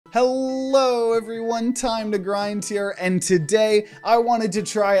Hello everyone, TimeToGrind here, and today I wanted to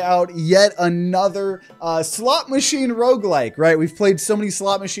try out yet another slot machine roguelike, right? We've played so many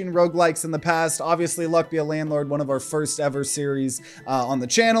slot machine roguelikes in the past. Obviously, Luck Be a Landlord, one of our first ever series on the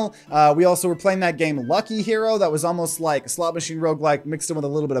channel. We also were playing that game Lucky Hero that was almost like a slot machine roguelike mixed in with a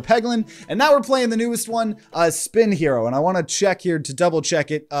little bit of Peglin. And now we're playing the newest one, Spin Hero, and I want to check here to double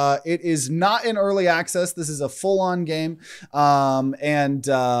check it. It is not in early access. This is a full-on game,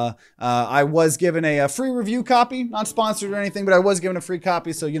 I was given a free review copy, not sponsored or anything, but I was given a free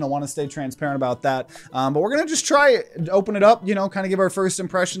copy, so, you know, want to stay transparent about that. But we're going to just try it, open it up, you know, kind of give our first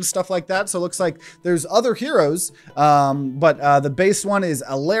impressions, stuff like that. So it looks like there's other heroes, but the base one is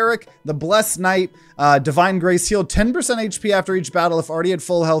Alaric, the Blessed Knight, Divine Grace, healed 10% HP after each battle. If already at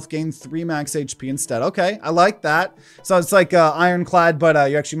full health, gain 3 max HP instead. Okay, I like that. So it's like Ironclad,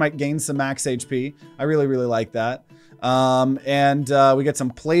 but you actually might gain some max HP. I really, really like that. We get some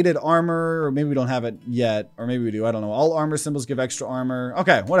plated armor, or maybe we don't have it yet, or maybe we do, I don't know. All armor symbols give extra armor.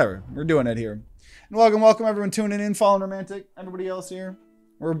 Okay, whatever, we're doing it here. And welcome everyone tuning in, FallenRomantic, everybody else here.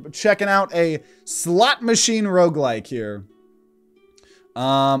 We're checking out a slot machine roguelike here.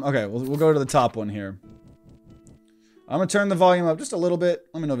 Okay, we'll go to the top one here. I'm gonna turn the volume up just a little bit.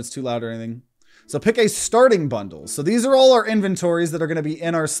 Let me know if it's too loud or anything. So pick a starting bundle. So these are all our inventories that are gonna be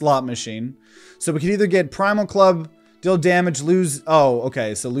in our slot machine. So we can either get Primal Club, deal damage, lose. Oh,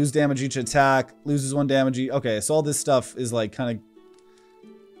 okay. So lose damage each attack, loses 1 damage. Okay, so all this stuff is like kind of,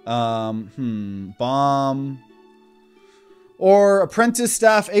 bomb. Or Apprentice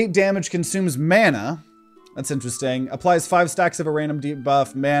Staff, 8 damage, consumes mana. That's interesting. Applies 5 stacks of a random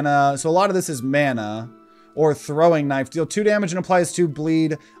debuff, mana. So a lot of this is mana. Or Throwing Knife, deal 2 damage and applies 2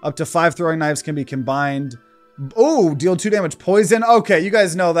 bleed. Up to 5 throwing knives can be combined. Oh, deal 2 damage, poison. Okay, you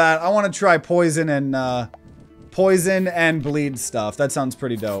guys know that. I want to try poison and bleed stuff. That sounds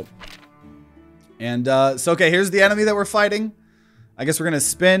pretty dope. And so okay, here's the enemy that we're fighting. I guess we're gonna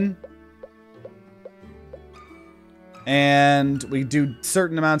spin, and we do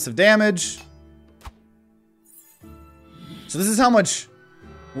certain amounts of damage. So this is how much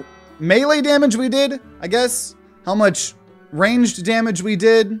melee damage we did, I guess. How much ranged damage we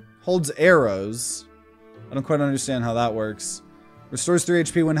did. Holds arrows. I don't quite understand how that works. Restores 3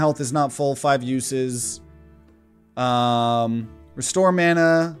 HP when health is not full. 5 uses. Restore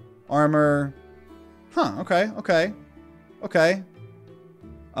mana, armor. Huh, okay.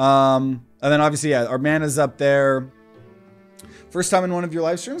 And then obviously, yeah, our mana's up there. First time in one of your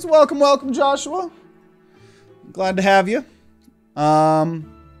live streams. Welcome, Joshua. Glad to have you.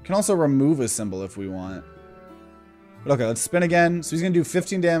 Can also remove a symbol if we want. But okay, let's spin again. So he's gonna do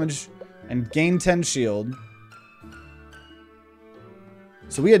 15 damage and gain 10 shield.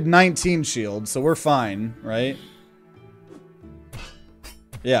 So we had 19 shield, so we're fine, right?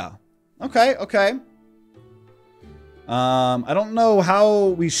 Yeah. Okay. I don't know how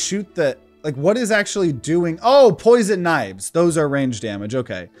we shoot the... Like, what is actually doing... Oh, poison knives. Those are range damage.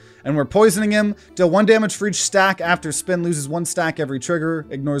 Okay. And we're poisoning him. Deal 1 damage for each stack after spin. Loses 1 stack every trigger.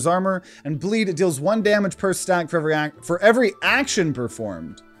 Ignores armor. And bleed. It deals 1 damage per stack for every action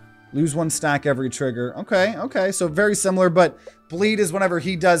performed. Lose 1 stack every trigger. Okay. So very similar, but bleed is whenever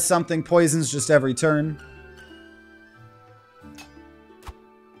he does something. Poison's just every turn.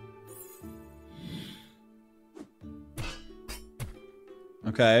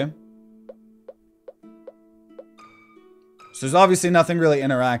 Okay. So there's obviously nothing really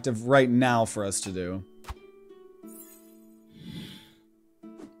interactive right now for us to do.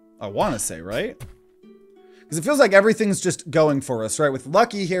 I want to say, right? Because it feels like everything's just going for us, right? With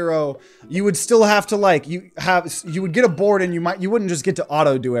Lucky Hero, you would still have to like, you would get a board and you wouldn't just get to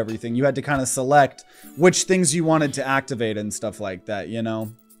auto do everything. You had to kind of select which things you wanted to activate and stuff like that, you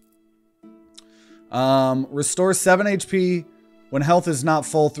know? Restore 7 HP. When health is not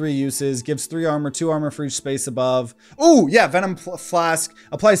full, 3 uses. Gives 3 armor, 2 armor for each space above. Ooh, yeah, Venom Flask.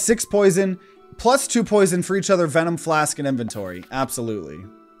 Applies 6 poison, plus 2 poison for each other Venom Flask and inventory. Absolutely.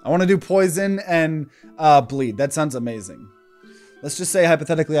 I want to do poison and bleed. That sounds amazing. Let's just say,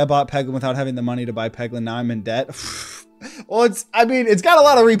 hypothetically, I bought Peglin without having the money to buy Peglin. Now I'm in debt. Well, I mean, it's got a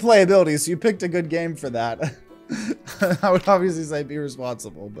lot of replayability, so you picked a good game for that. I would obviously say be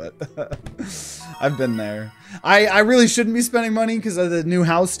responsible, but I've been there. I really shouldn't be spending money because of the new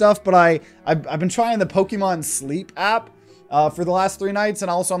house stuff, but I've been trying the Pokemon Sleep app for the last 3 nights, and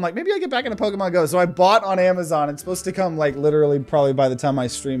also I'm like, maybe I get back into Pokemon Go. So I bought on Amazon. It's supposed to come like literally probably by the time my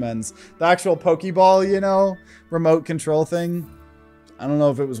stream ends. The actual Pokeball, you know, remote control thing. I don't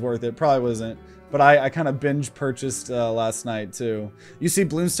know if it was worth it. Probably wasn't. But I kind of binge purchased last night too. You see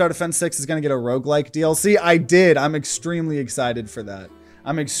Bloomstar Defense 6 is going to get a roguelike DLC? I did. I'm extremely excited for that.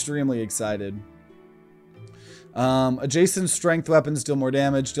 I'm extremely excited. Adjacent strength weapons deal more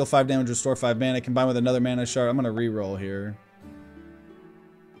damage. Deal 5 damage, restore 5 mana. Combined with another mana shard. I'm going to reroll here.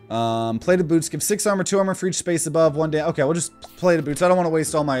 Plated boots give 6 armor, 2 armor for each space above, 1 damage. Okay, we'll just plated boots. I don't want to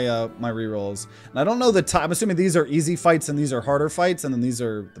waste all my my rerolls. And I don't know the time. I'm assuming these are easy fights and these are harder fights, and then these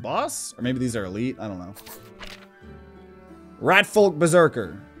are the boss, or maybe these are elite. I don't know. Ratfolk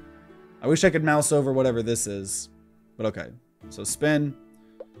Berserker. I wish I could mouse over whatever this is, but okay. So spin.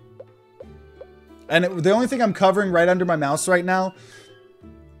 And the only thing I'm covering right under my mouse right now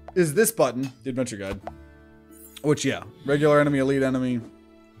is this button, the adventure guide. Which, yeah, regular enemy, elite enemy.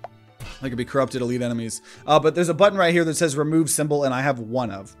 They could be corrupted elite enemies. But there's a button right here that says remove symbol, and I have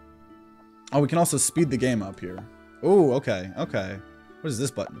 1 of. Oh, we can also speed the game up here. Oh, okay, okay. What is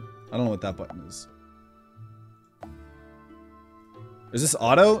this button? I don't know what that button is. Is this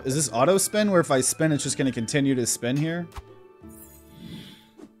auto? Is this auto spin, where if I spin, it's just going to continue to spin here?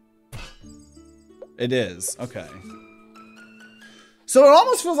 It is. Okay. So it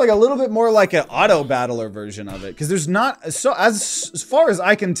almost feels like a little bit more like an auto battler version of it, because there's not, so as far as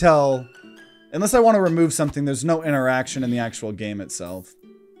I can tell, unless I want to remove something, there's no interaction in the actual game itself.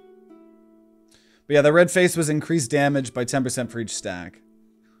 But yeah, the red face was increased damage by 10% for each stack,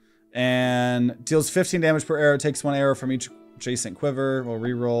 and deals 15 damage per arrow. Takes 1 arrow from each adjacent quiver. We'll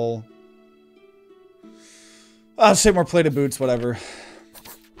reroll. I'll say more plated boots, whatever.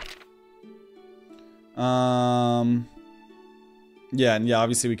 Yeah, and yeah,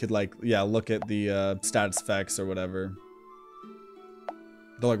 obviously we could, like, yeah, look at the status effects or whatever.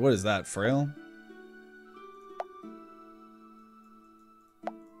 They're like, what is that? Frail?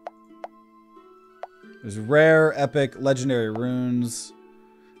 There's rare, epic, legendary runes.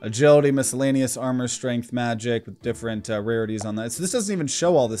 Agility, miscellaneous, armor, strength, magic with different rarities on that. So this doesn't even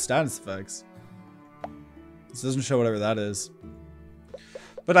show all the status effects. This doesn't show whatever that is.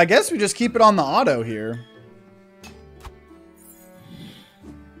 But I guess we just keep it on the auto here.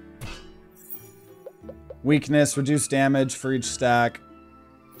 Weakness, reduced damage for each stack.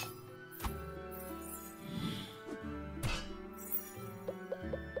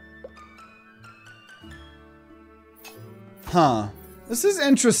 Huh. This is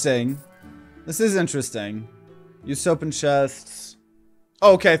interesting. This is interesting. Use open chests.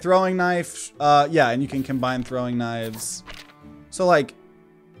 Oh, okay, throwing knife. Yeah, and you can combine throwing knives. So, like,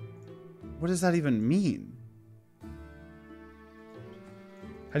 what does that even mean?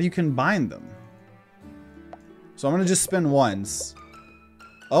 How do you combine them? So I'm going to just spin once.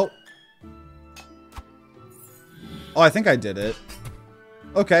 Oh. Oh, I think I did it.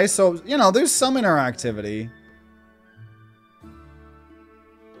 Okay, so, you know, there's some interactivity.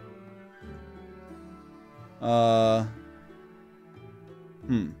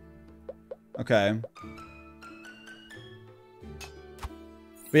 Okay.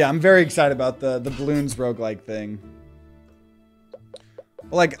 But yeah, I'm very excited about the balloons roguelike thing.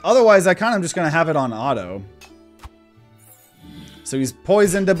 But like, otherwise, I kind of just going to have it on auto. So he's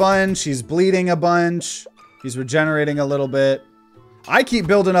poisoned a bunch. He's bleeding a bunch. He's regenerating a little bit. I keep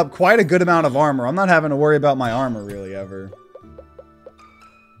building up quite a good amount of armor. I'm not having to worry about my armor really ever.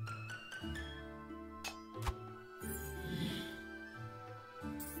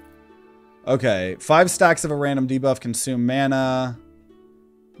 Okay, 5 stacks of a random debuff consume mana.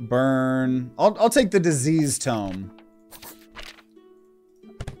 Burn. I'll take the disease tome.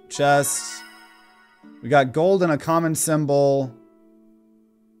 Chest. We got gold and a common symbol.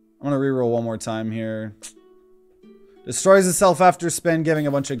 I'm gonna reroll one more time here. Destroys itself after spin, giving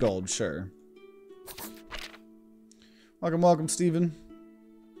a bunch of gold. Sure. Welcome, welcome, Steven.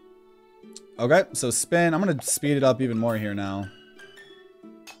 Okay, so spin. I'm gonna speed it up even more here now.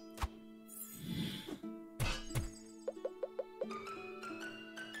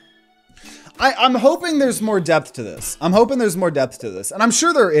 I'm hoping there's more depth to this. I'm hoping there's more depth to this. And I'm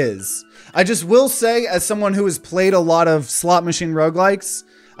sure there is. I just will say, as someone who has played a lot of slot machine roguelikes,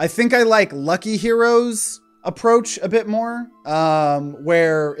 I think I like Lucky Hero's approach a bit more,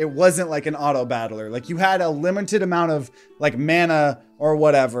 where it wasn't like an auto battler. Like, you had a limited amount of like mana or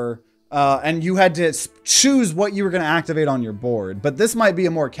whatever, and you had to choose what you were going to activate on your board. But this might be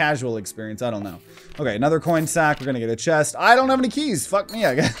a more casual experience. I don't know. Okay, another coin sack. We're going to get a chest. I don't have any keys. Fuck me,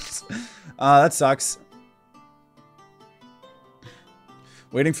 I guess. That sucks.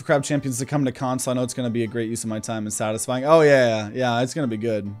 Waiting for crab champions to come to console. I know it's going to be a great use of my time and satisfying. Oh, yeah, it's going to be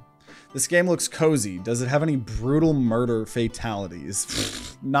good. This game looks cozy. Does it have any brutal murder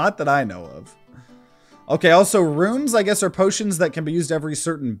fatalities? Not that I know of. Okay, also runes, I guess, are potions that can be used every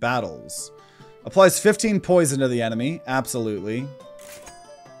certain battles. Applies 15 poison to the enemy. Absolutely.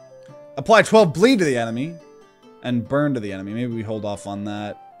 Apply 12 bleed to the enemy. and burn to the enemy. Maybe we hold off on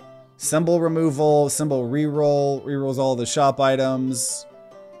that. Symbol removal, symbol reroll, rerolls all the shop items.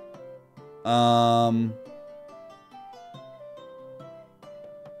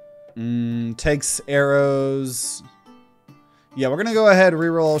 Takes arrows. Yeah, we're gonna go ahead,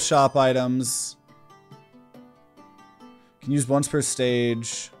 reroll shop items. Can use once per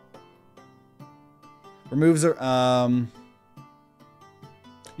stage. Removes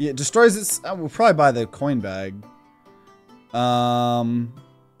yeah, destroys its. We'll probably buy the coin bag. Yeah,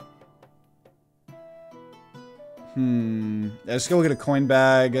 just go get a coin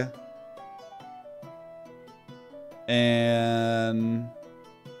bag. And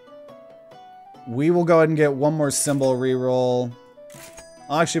we will go ahead and get one more symbol reroll.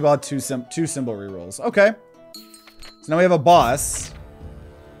 I'll actually buy two symbol rerolls. Okay. So now we have a boss.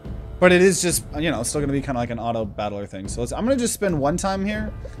 But it is just, you know, still going to be kind of like an auto battler thing. So I'm going to just spend one time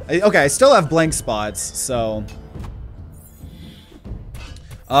here. Okay, I still have blank spots, so.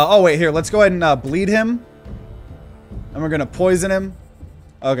 Oh, wait, here. Let's go ahead and bleed him. And we're going to poison him.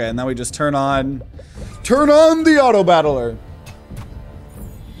 Okay, and now we just turn on the auto battler.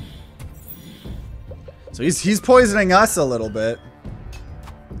 So he's poisoning us a little bit.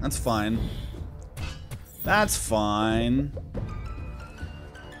 That's fine. That's fine.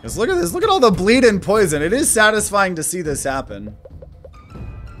 Because look at this. Look at all the bleed and poison. It is satisfying to see this happen.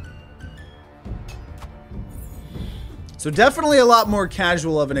 So definitely a lot more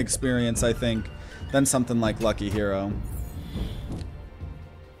casual of an experience, I think, than something like Lucky Hero.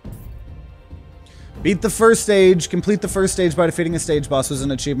 Beat the first stage. Complete the first stage by defeating a stage boss was an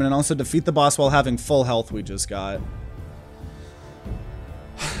achievement. And also defeat the boss while having full health we just got.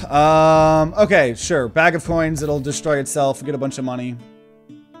 Okay, sure. Bag of coins. It'll destroy itself. Get a bunch of money.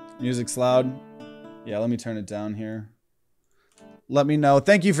 Music's loud. Yeah, let me turn it down here. Let me know.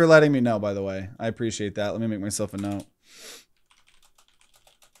 Thank you for letting me know, by the way. I appreciate that. Let me make myself a note.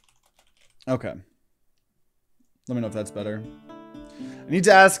 Okay. Let me know if that's better. I need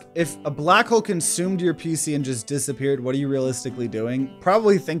to ask, if a black hole consumed your PC and just disappeared, what are you realistically doing?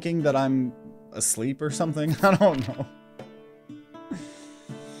 Probably thinking that I'm asleep or something. I don't know.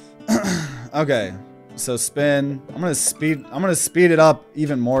 Okay. So spin. I'm gonna speed it up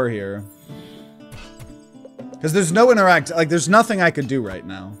even more here. Because there's no there's nothing I could do right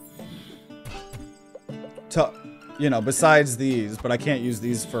now. To, you know, besides these, but I can't use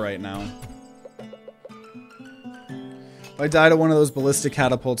these for right now. If I die to one of those ballistic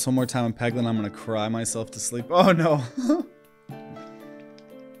catapults one more time in Peglin, I'm gonna cry myself to sleep. Oh no.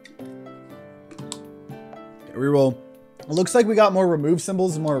 Reroll. It looks like we got more remove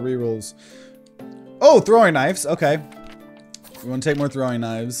symbols and more rerolls. Oh, throwing knives. Okay. We want to take more throwing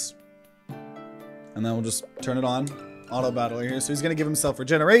knives. And then we'll just turn it on. Auto battler here. So he's going to give himself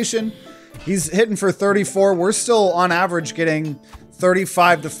regeneration. He's hitting for 34. We're still on average getting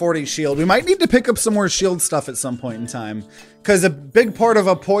 35 to 40 shield. We might need to pick up some more shield stuff at some point in time. Because a big part of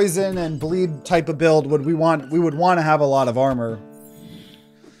a poison and bleed type of build we would want to have a lot of armor.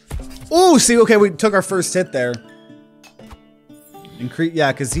 Oh, see, okay, we took our first hit there.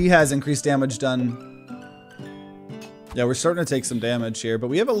 Yeah, because he has increased damage done. Yeah, we're starting to take some damage here, but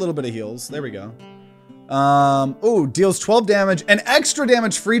we have a little bit of heals. There we go. Oh, deals 12 damage and extra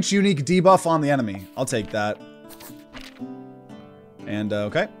damage for each unique debuff on the enemy. I'll take that. And,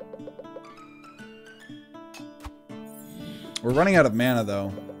 okay. We're running out of mana,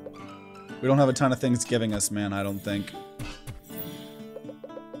 though. We don't have a ton of things giving us mana, I don't think.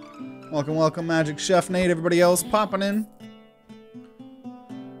 Welcome, welcome, Magic Chef Nate. Everybody else popping in.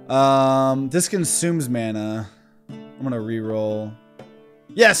 This consumes mana. I'm gonna reroll.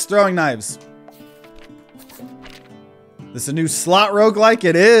 Yes, throwing knives. This is a new slot roguelike.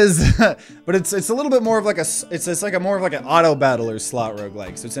 It is, but it's a little bit more of like it's like a more of like an auto battler slot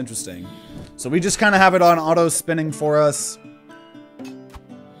roguelike. So it's interesting. So we just kind of have it on auto spinning for us.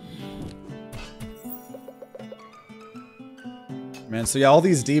 Man, so yeah, all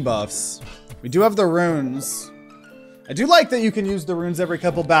these debuffs. We do have the runes. I do like that you can use the runes every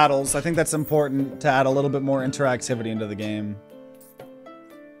couple battles. I think that's important to add a little bit more interactivity into the game.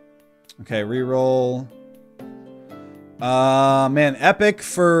 Okay, reroll. Man, epic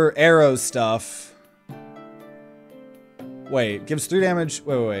for arrow stuff. Wait, gives 3 damage.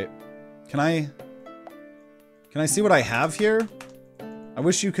 Wait. Can I see what I have here? I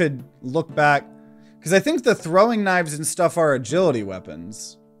wish you could look back. Because I think the throwing knives and stuff are agility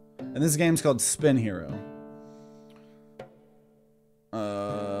weapons. And this game's called Spin Hero.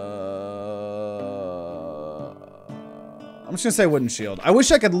 I'm just gonna say wooden shield. I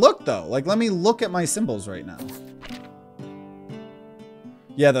wish I could look though. Like, let me look at my symbols right now.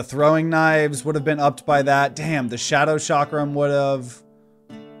 Yeah, the throwing knives would have been upped by that. Damn, the shadow chakram would have.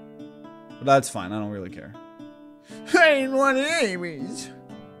 But that's fine. I don't really care. I ain't one of enemies.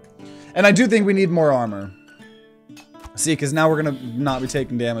 And I do think we need more armor. See, because now we're going to not be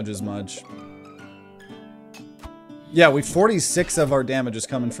taking damage as much. Yeah, 46 of our damage is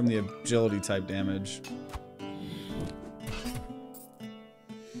coming from the agility type damage.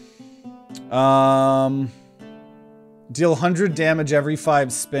 Deal 100 damage every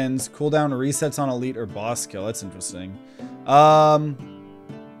 5 spins. Cooldown resets on elite or boss kill. That's interesting. I'm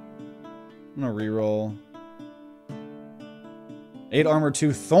gonna reroll. 8 armor,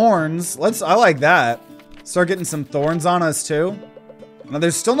 2 thorns. I like that. Start getting some thorns on us too. Now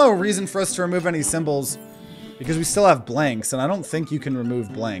there's still no reason for us to remove any symbols because we still have blanks, and I don't think you can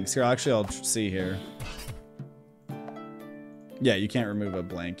remove blanks. Here, actually, I'll see here. Yeah, you can't remove a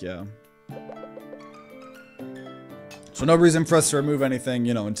blank, yeah. So no reason for us to remove anything,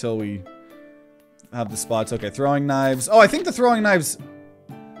 you know, until we have the spots. Okay, throwing knives. Oh, I think the throwing knives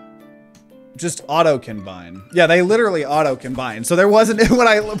just auto-combine. Yeah, they literally auto-combine. So there wasn't, what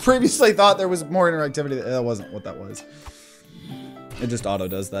I previously thought there was more interactivity. That wasn't what that was. It just auto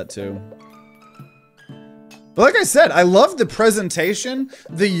does that too. But like I said, I love the presentation,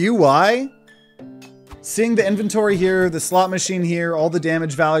 the UI. Seeing the inventory here, the slot machine here, all the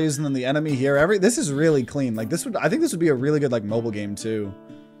damage values, and then the enemy here. This is really clean. Like I think this would be a really good like mobile game too.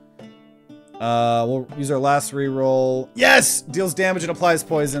 We'll use our last reroll. Yes! Deals damage and applies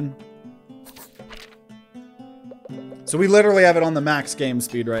poison. So we literally have it on the max game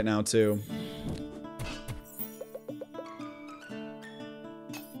speed right now too.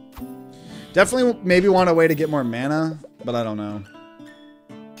 Definitely maybe want a way to get more mana, but I don't know.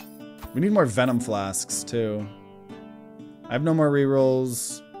 We need more venom flasks too. I have no more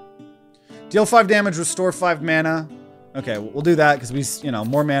rerolls. Deal 5 damage, restore 5 mana. Okay, we'll do that because we, you know,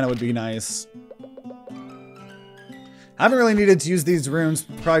 more mana would be nice. I haven't really needed to use these runes.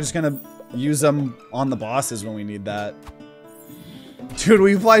 Probably just gonna use them on the bosses when we need that. Dude,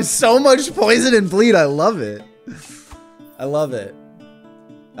 we apply so much poison and bleed. I love it. I love it.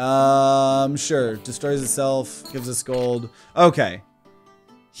 Sure. Destroys itself. Gives us gold. Okay.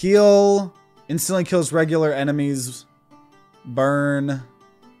 Heal. Instantly kills regular enemies. Burn.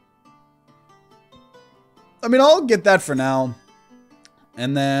 I mean, I'll get that for now.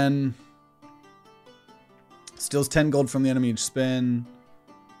 And then... steals 10 gold from the enemy each spin.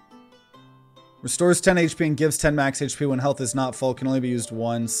 Restores 10 HP and gives 10 max HP when health is not full. Can only be used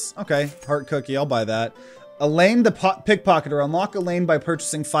once. Okay. Heart cookie. I'll buy that. Elaine the pickpocketer. Unlock Elaine by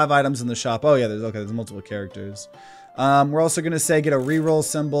purchasing 5 items in the shop. Oh yeah, there's multiple characters. We're also gonna say get a reroll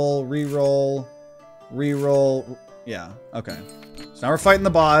symbol, reroll. Yeah, okay. So now we're fighting the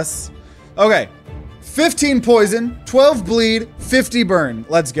boss. Okay, 15 poison, 12 bleed, 50 burn.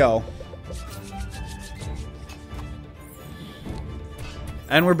 Let's go.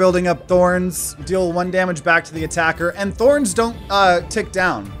 And we're building up thorns. Deal 1 damage back to the attacker, and thorns don't tick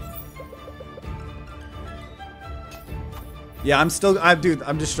down. Yeah, dude,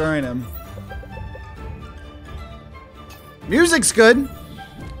 I'm destroying him. Music's good.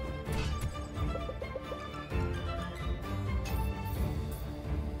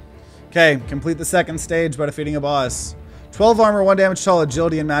 Okay, complete the second stage by defeating a boss. 12 armor, 1 damage to all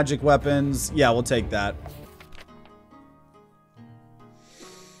agility and magic weapons. Yeah, we'll take that.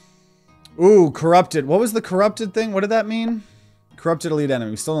 Ooh, corrupted. What was the corrupted thing? What did that mean? Corrupted elite enemy.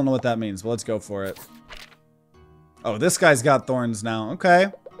 We still don't know what that means, but let's go for it. Oh, this guy's got thorns now. Okay.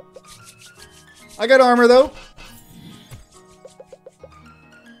 I got armor, though.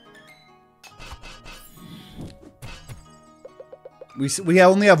 We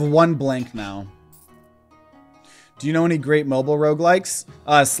only have 1 blank now. Do you know any great mobile roguelikes?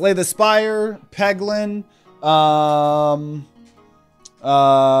 Slay the Spire, Peglin,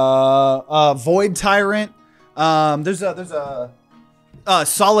 Void Tyrant. There's a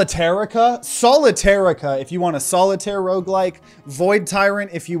Solitarica if you want a solitaire roguelike, Void Tyrant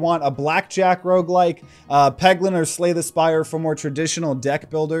if you want a blackjack roguelike, Peglin or Slay the Spire for more traditional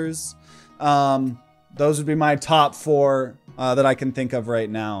deck builders. Those would be my top 4 that I can think of right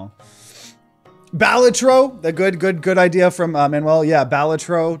now. Balatro, the good idea from Manuel. Yeah,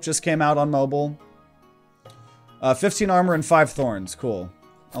 Balatro just came out on mobile. 15 armor and 5 thorns. Cool.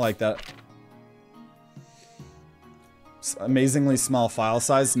 I like that. Amazingly small file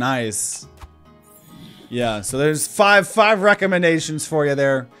size. Nice. Yeah, so there's five recommendations for you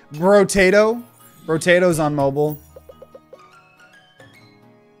there. Brotato's on mobile.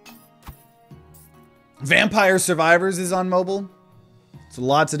 Vampire Survivors is on mobile. So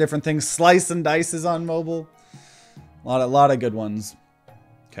lots of different things. Slice and Dice is on mobile. A lot of good ones.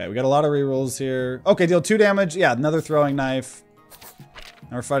 Okay, we got a lot of rerolls here. Okay, deal 2 damage. Yeah, another throwing knife.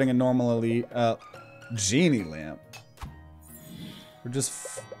 Now we're fighting a normal elite. Genie lamp. We're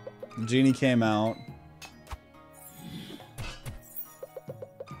just... Genie came out.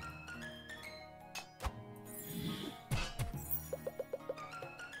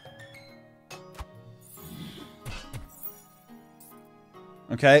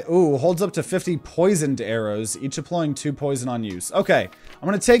 Okay, ooh, holds up to 50 poisoned arrows, each applying 2 poison on use. Okay, I'm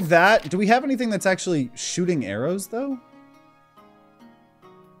gonna take that. Do we have anything that's actually shooting arrows, though?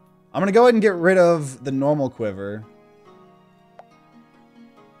 I'm gonna go ahead and get rid of the normal quiver.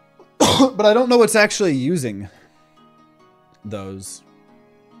 But I don't know what's actually using those.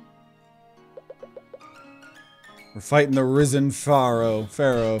 We're fighting the risen Pharaoh.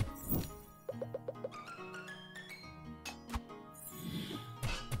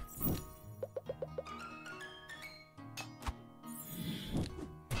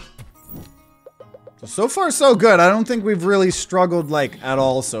 So far, so good. I don't think we've really struggled, like, at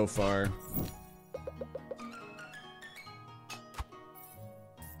all so far.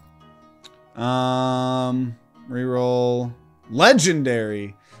 Reroll.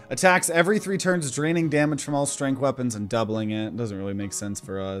 Legendary. Attacks every 3 turns, draining damage from all strength weapons and doubling it. Doesn't really make sense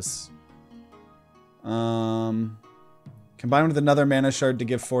for us. Combine with another mana shard to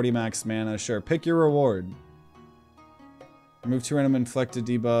give 40 max mana. Sure, pick your reward. Remove 2 random inflicted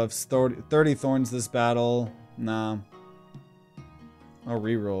debuffs. 30 thorns this battle. Nah. I'll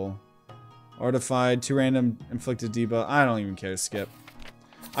reroll. Artified, 2 random inflicted debuff. I don't even care. Skip.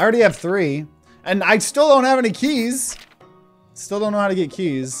 I already have 3. And I still don't have any keys. Still don't know how to get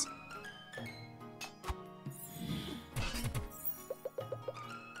keys.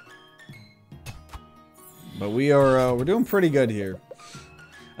 But we are, we're doing pretty good here.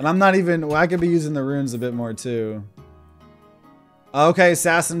 And I'm not even, well, I could be using the runes a bit more too. Okay,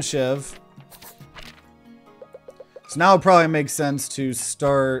 Assassin Shiv. So now it probably makes sense to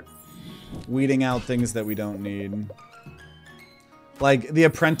start weeding out things that we don't need. Like the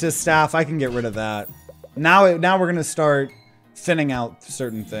apprentice staff, I can get rid of that. Now we're gonna start thinning out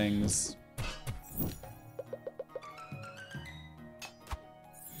certain things.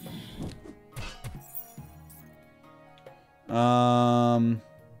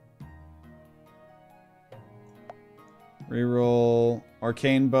 Reroll.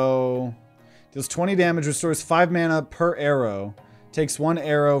 Arcane Bow. Deals 20 damage, restores 5 mana per arrow. Takes 1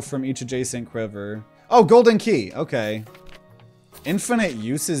 arrow from each adjacent quiver. Oh, Golden Key. Okay. Infinite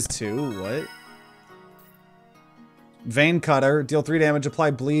uses too? What? Vein Cutter. Deal 3 damage.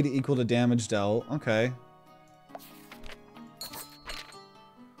 Apply bleed equal to damage dealt. Okay.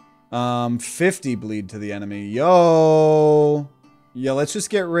 50 bleed to the enemy. Yo. Yeah, let's just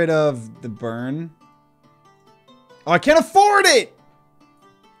get rid of the burn. Oh, I can't afford it!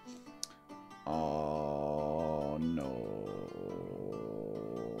 Oh, no.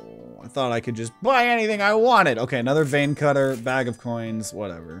 I thought I could just buy anything I wanted. Okay, another vein cutter, bag of coins,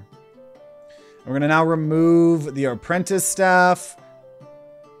 whatever. We're gonna now remove the apprentice staff.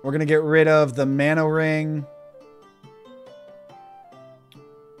 We're gonna get rid of the mana ring.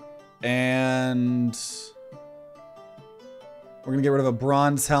 And we're gonna get rid of a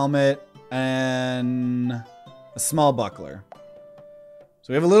bronze helmet and a small buckler.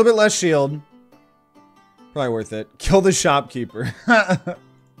 So we have a little bit less shield. Probably worth it. Kill the shopkeeper.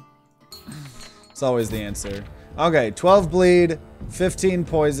 It's always the answer. Okay, 12 bleed, 15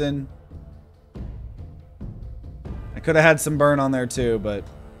 poison. I could have had some burn on there too, but...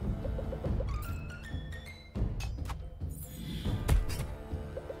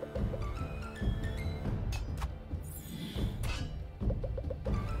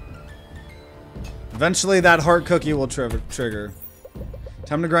 Eventually that heart cookie will trigger.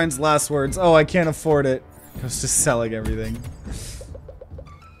 Time to grind's last words. Oh, I can't afford it. I was just selling everything.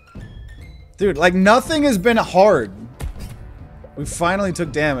 Dude, like nothing has been hard. We finally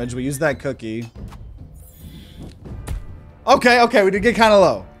took damage. We used that cookie. Okay, okay, we did get kind of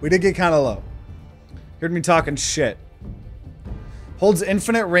low. We did get kind of low. Heard me talking shit. Holds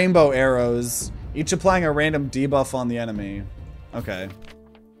infinite rainbow arrows, each applying a random debuff on the enemy. Okay.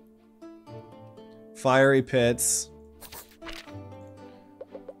 Fiery pits.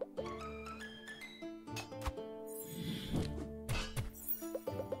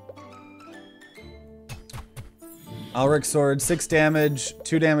 Alric Sword, 6 damage,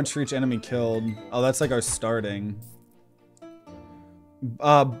 2 damage for each enemy killed. Oh, that's like our starting.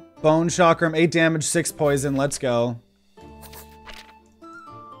 Bone Chakram, 8 damage, 6 poison. Let's go.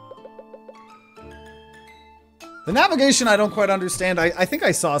 I The navigation I don't quite understand. I think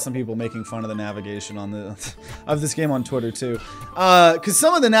I saw some people making fun of the navigation on the of this game on Twitter too. Cause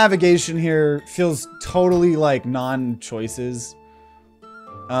some of the navigation here feels totally like non-choices.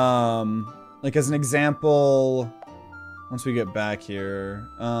 Like as an example, once we get back here,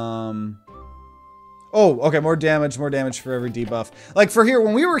 oh, okay, more damage for every debuff. Like for here,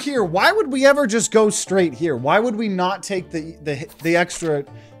 when we were here, why would we ever just go straight here? Why would we not take the extra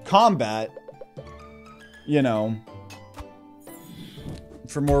combat, you know,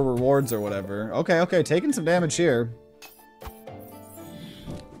 for more rewards or whatever? Okay, taking some damage here.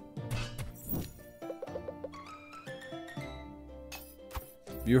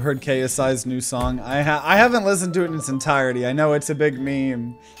 You heard KSI's new song? I haven't listened to it in its entirety. I know it's a big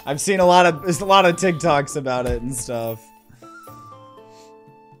meme. I've seen a lot of TikToks about it and stuff.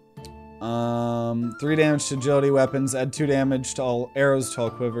 3 damage to agility weapons, add 2 damage to all arrows to all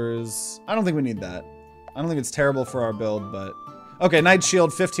quivers. I don't think we need that. I don't think it's terrible for our build, but okay, Knight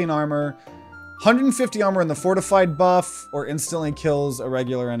Shield, 15 armor, 150 armor in the fortified buff, or instantly kills a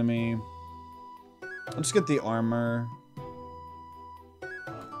regular enemy. I'll just get the armor.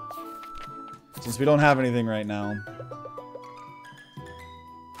 Since we don't have anything right now.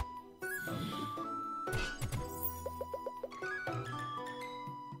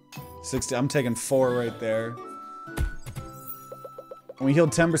 60. I'm taking 4 right there. And we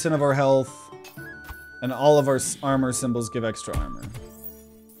healed 10% of our health. And all of our armor symbols give extra armor.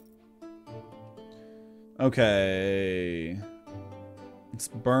 Okay. Let's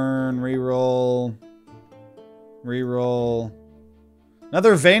burn, reroll. Reroll.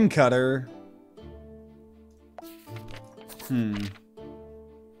 Another vein cutter.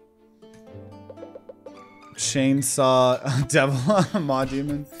 Chainsaw Devil Maw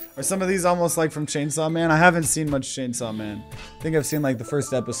Demon. Are some of these almost like from Chainsaw Man? I haven't seen much Chainsaw Man. I think I've seen like the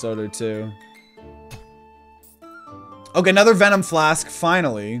first episode or 2. Okay, another Venom Flask,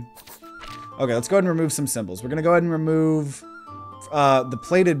 finally. Okay, let's go ahead and remove some symbols. We're gonna go ahead and remove the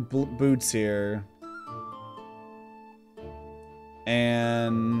plated boots here.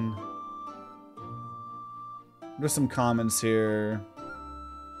 And there's some comments here.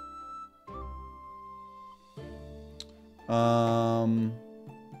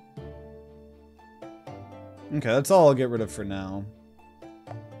 Okay, that's all I'll get rid of for now.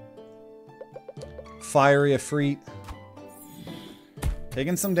 Fiery Efreet.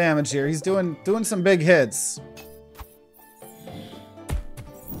 Taking some damage here. He's doing some big hits.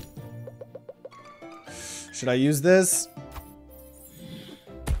 Should I use this?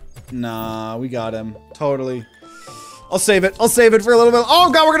 Nah, we got him. Totally. I'll save it. I'll save it for a little bit.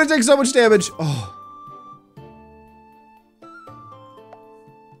 Oh god, we're gonna take so much damage. Oh.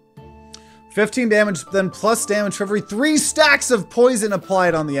 15 damage, then plus damage for every 3 stacks of poison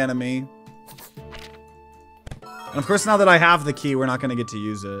applied on the enemy. And of course, now that I have the key, we're not gonna get to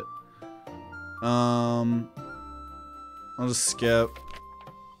use it. I'll just skip.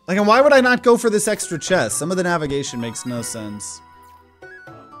 Like, and why would I not go for this extra chest? Some of the navigation makes no sense.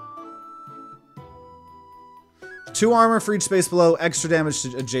 2 armor for each space below, extra damage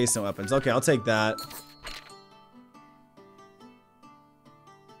to adjacent weapons. Okay, I'll take that.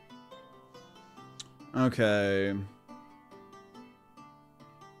 Okay.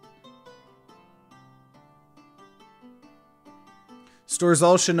 Stores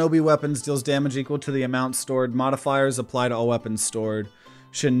all shinobi weapons, deals damage equal to the amount stored. Modifiers apply to all weapons stored.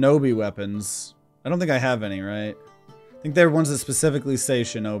 Shinobi weapons. I don't think I have any, right? I think they're ones that specifically say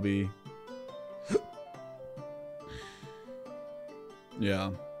shinobi.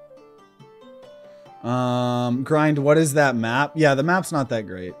 Yeah. Grind, what is that map? Yeah, the map's not that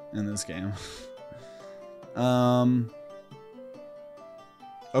great in this game.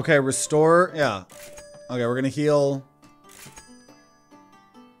 Okay, restore. Yeah. Okay, we're gonna heal.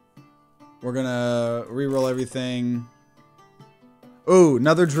 We're gonna reroll everything. Ooh,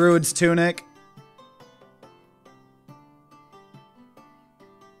 another Druid's Tunic.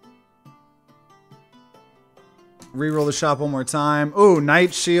 Reroll the shop one more time. Ooh,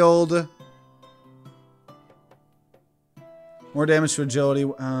 Knight Shield. More damage to agility.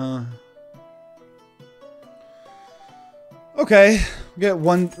 Okay, get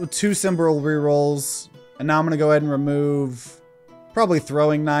 2 symbol rerolls. And now I'm gonna go ahead and remove probably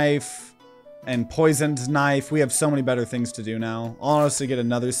Throwing Knife and Poisoned Knife. We have so many better things to do now. I'll honestly get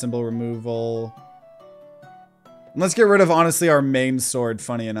another symbol removal. And let's get rid of, honestly, our main sword,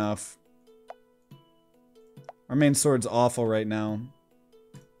 funny enough. Our main sword's awful right now.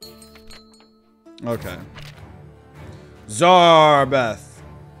 Okay. Zarbeth.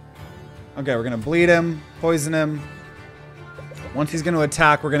 Okay, we're gonna bleed him, poison him. Once he's gonna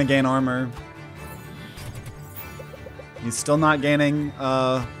attack, we're gonna gain armor. He's still not gaining,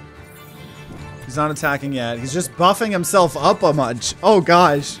 he's not attacking yet. He's just buffing himself up a bunch. Oh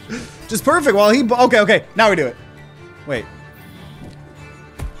gosh. Just perfect while he, okay, now we do it. Wait.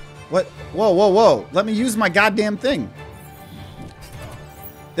 What? Whoa, whoa, whoa. Let me use my goddamn thing.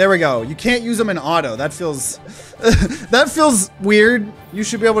 There we go. You can't use them in auto. That feels, that feels weird. You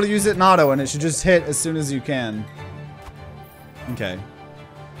should be able to use it in auto and it should just hit as soon as you can. Okay.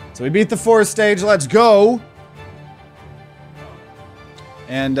 So we beat the 4th stage. Let's go.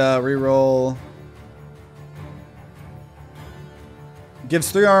 And reroll.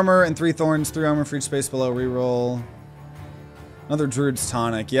 Gives 3 armor and 3 thorns. 3 armor for each space below. Reroll. Another Druid's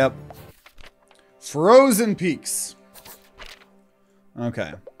Tonic. Yep. Frozen Peaks.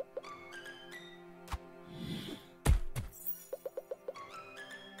 Okay.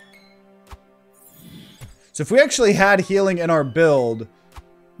 So if we actually had healing in our build,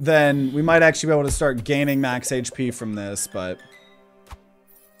 then we might actually be able to start gaining max HP from this, but...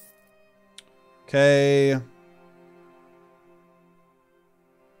 Okay.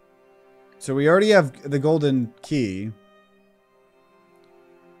 So we already have the golden key.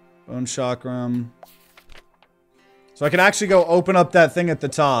 Bone Chakram. So I can actually go open up that thing at the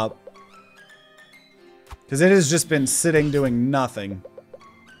top. Because it has just been sitting doing nothing.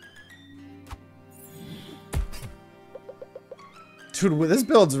 Dude, this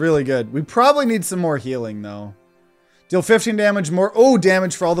build's really good. We probably need some more healing, though. Deal 15 damage more. Oh,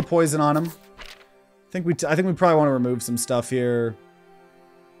 damage for all the poison on him. I think we probably want to remove some stuff here.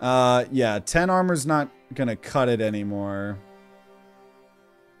 Yeah, 10 armor's not gonna cut it anymore.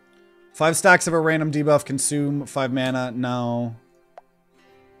 5 stacks of a random debuff consume 5 mana. No.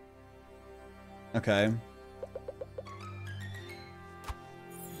 Okay.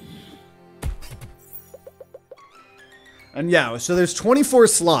 And yeah, so there's 24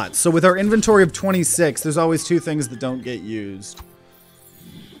 slots. So with our inventory of 26, there's always 2 things that don't get used.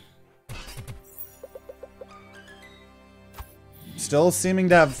 Still seeming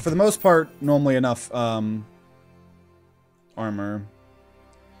to have, for the most part, normally enough armor.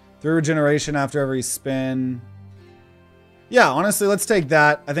 3 regeneration after every spin. Yeah, honestly, let's take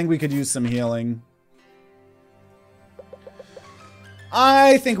that. I think we could use some healing.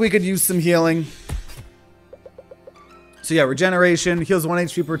 I think we could use some healing. So yeah, regeneration. Heals 1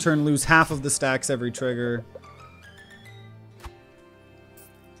 HP per turn, lose half of the stacks every trigger.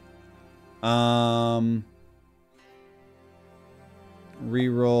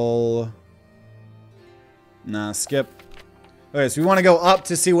 Reroll. Nah, skip. Okay, so we want to go up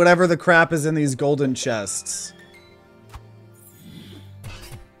to see whatever the crap is in these golden chests.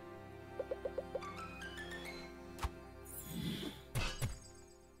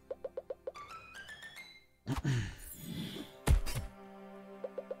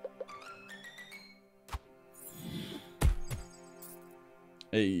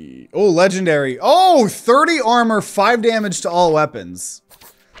 Hey. Oh, legendary. Oh, 30 armor, 5 damage to all weapons.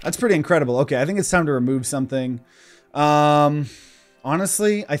 That's pretty incredible. Okay, I think it's time to remove something.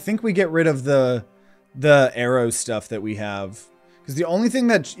 Honestly, I think we get rid of the arrow stuff that we have. Because the only thing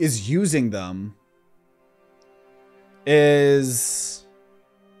that is using them is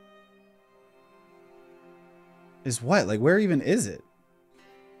what? Like, where even is it?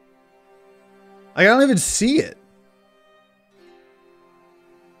 I don't even see it.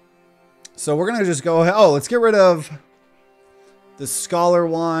 So we're gonna just go ahead. Oh, let's get rid of the Scholar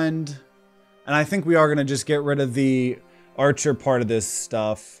Wand. And I think we are gonna just get rid of the Archer part of this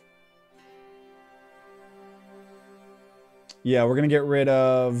stuff. Yeah, we're gonna get rid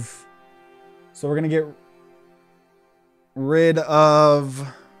of... So we're gonna get rid of...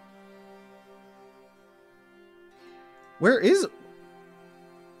 Where is...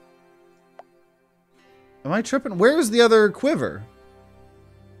 Am I tripping? Where's the other quiver?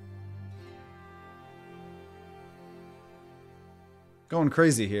 Going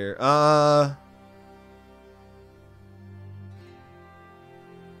crazy here. Probably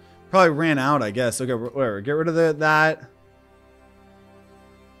ran out, I guess. Okay, whatever. Get rid of that.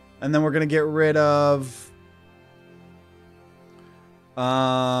 And then we're gonna get rid of...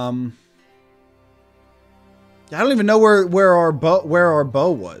 I don't even know where our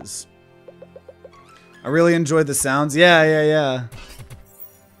bow was. I really enjoyed the sounds. Yeah.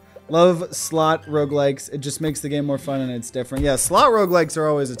 Love slot roguelikes. It just makes the game more fun and it's different. Yeah, slot roguelikes are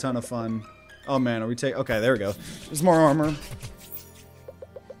always a ton of fun. Oh man, are we taking... Okay, there we go. There's more armor.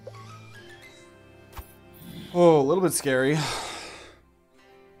 Oh, a little bit scary.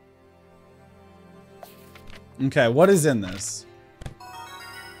 Okay, what is in this?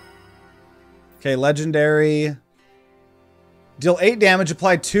 Okay, legendary. Deal 8 damage.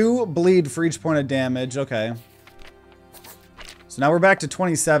 Apply 2 bleed for each point of damage. Okay. So now we're back to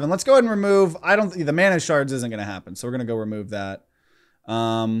 27. Let's go ahead and remove, the mana shards isn't going to happen. So we're going to go remove that.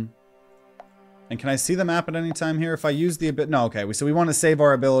 And can I see the map at any time here? If I use the, no, okay. So we want to save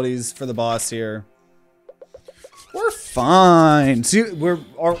our abilities for the boss here. We're fine. See,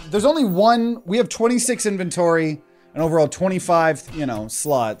 there's only one, we have 26 inventory and overall 25, you know,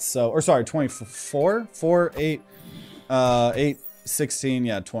 slots. So, or sorry, 24, 4, 8, 8, 16,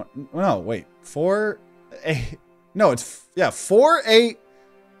 yeah, 20, no, wait, 4, 8, no, it's, yeah, 4, 8,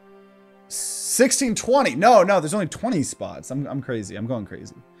 16, 20. No, there's only 20 spots. I'm crazy. I'm going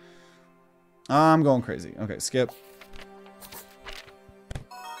crazy. I'm going crazy. Okay, skip.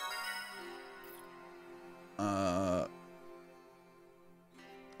 I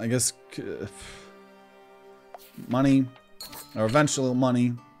guess money or eventual money.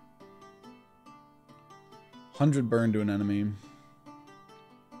 100 burn to an enemy.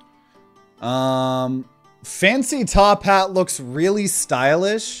 Fancy top hat looks really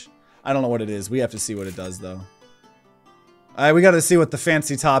stylish. I don't know what it is. We have to see what it does though. We got to see what the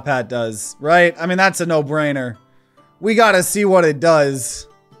fancy top hat does, right? I mean, that's a no-brainer. We got to see what it does.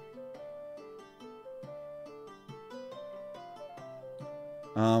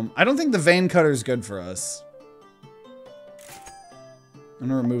 I don't think the vein cutter is good for us. I'm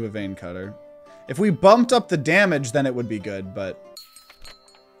gonna remove a vein cutter. If we bumped up the damage, then it would be good, but...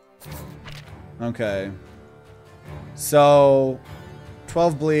 Okay. So...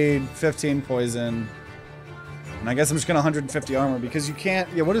 12 bleed, 15 poison. And I guess I'm just gonna 150 armor because you can't...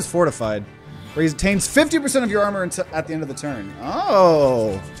 Yeah, what is fortified? Retains 50% of your armor at the end of the turn.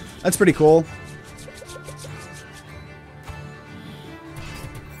 Oh! That's pretty cool.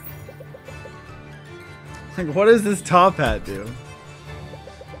 Like, what does this top hat do?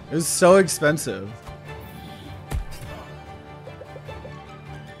 It was so expensive.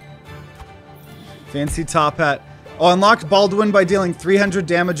 Fancy top hat. Oh, unlocked Baldwin by dealing 300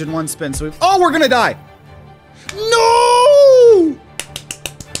 damage in one spin. So we're gonna die. No!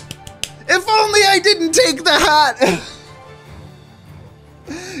 If only I didn't take the hat.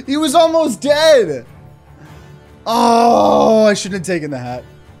 He was almost dead. Oh, I shouldn't have taken the hat.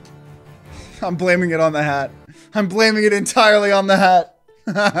 I'm blaming it on the hat. I'm blaming it entirely on the hat.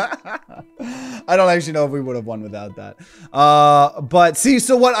 I don't actually know if we would have won without that. But see,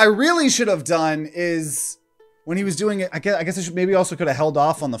 so what I really should have done is when he was doing it, I guess I should maybe also could have held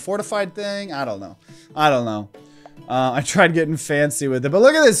off on the fortified thing. I don't know. I tried getting fancy with it, but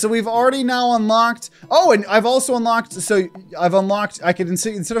look at this. So we've already now unlocked. Oh, and I've also unlocked. So I've unlocked. I could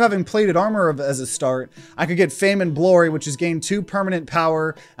instead of having plated armor as a start, I could get Fame and Glory, which is gain 2 permanent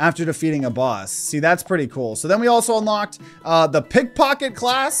power after defeating a boss. See, that's pretty cool. So then we also unlocked the Pickpocket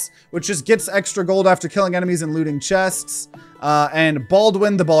class, which just gets extra gold after killing enemies and looting chests, and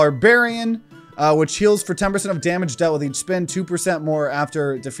Baldwin the Barbarian, which heals for 10% of damage dealt with each spin, 2% more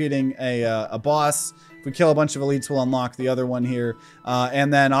after defeating a boss. If we kill a bunch of elites, we'll unlock the other one here.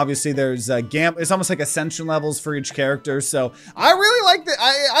 And then obviously there's it's almost like ascension levels for each character. So I really like that.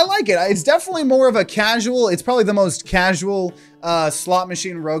 I like it. It's definitely more of a casual. It's probably the most casual slot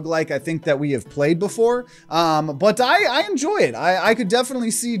machine roguelike I think that we have played before. But I enjoy it. I could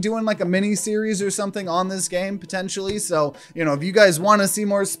definitely see doing like a mini series or something on this game potentially. So, you know, if you guys want to see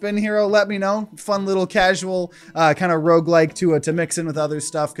more Spin Hero, let me know. Fun little casual kind of roguelike to mix in with other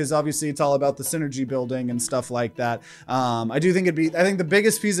stuff, because obviously it's all about the synergy building and stuff like that. I do think I think the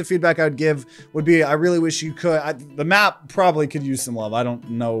biggest piece of feedback I would give would be, I really wish you could, the map probably could use some love. I don't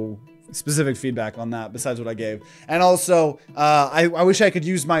know specific feedback on that besides what I gave. And also, I wish I could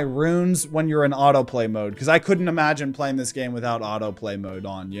use my runes when you're in autoplay mode, because I couldn't imagine playing this game without autoplay mode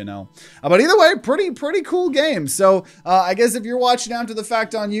on, you know. But either way, pretty cool game. So I guess if you're watching after the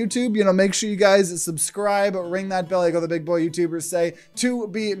fact on YouTube, you know, make sure you guys subscribe, ring that bell like all the big boy YouTubers say, to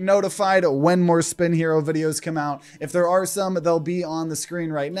be notified when more Spin Hero videos come out. If there are some, they'll be on the screen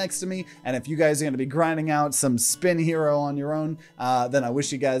right next to me. And if you guys are going to be grinding out some Spin Hero on your own, then I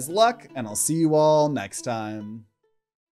wish you guys luck, and I'll see you all next time.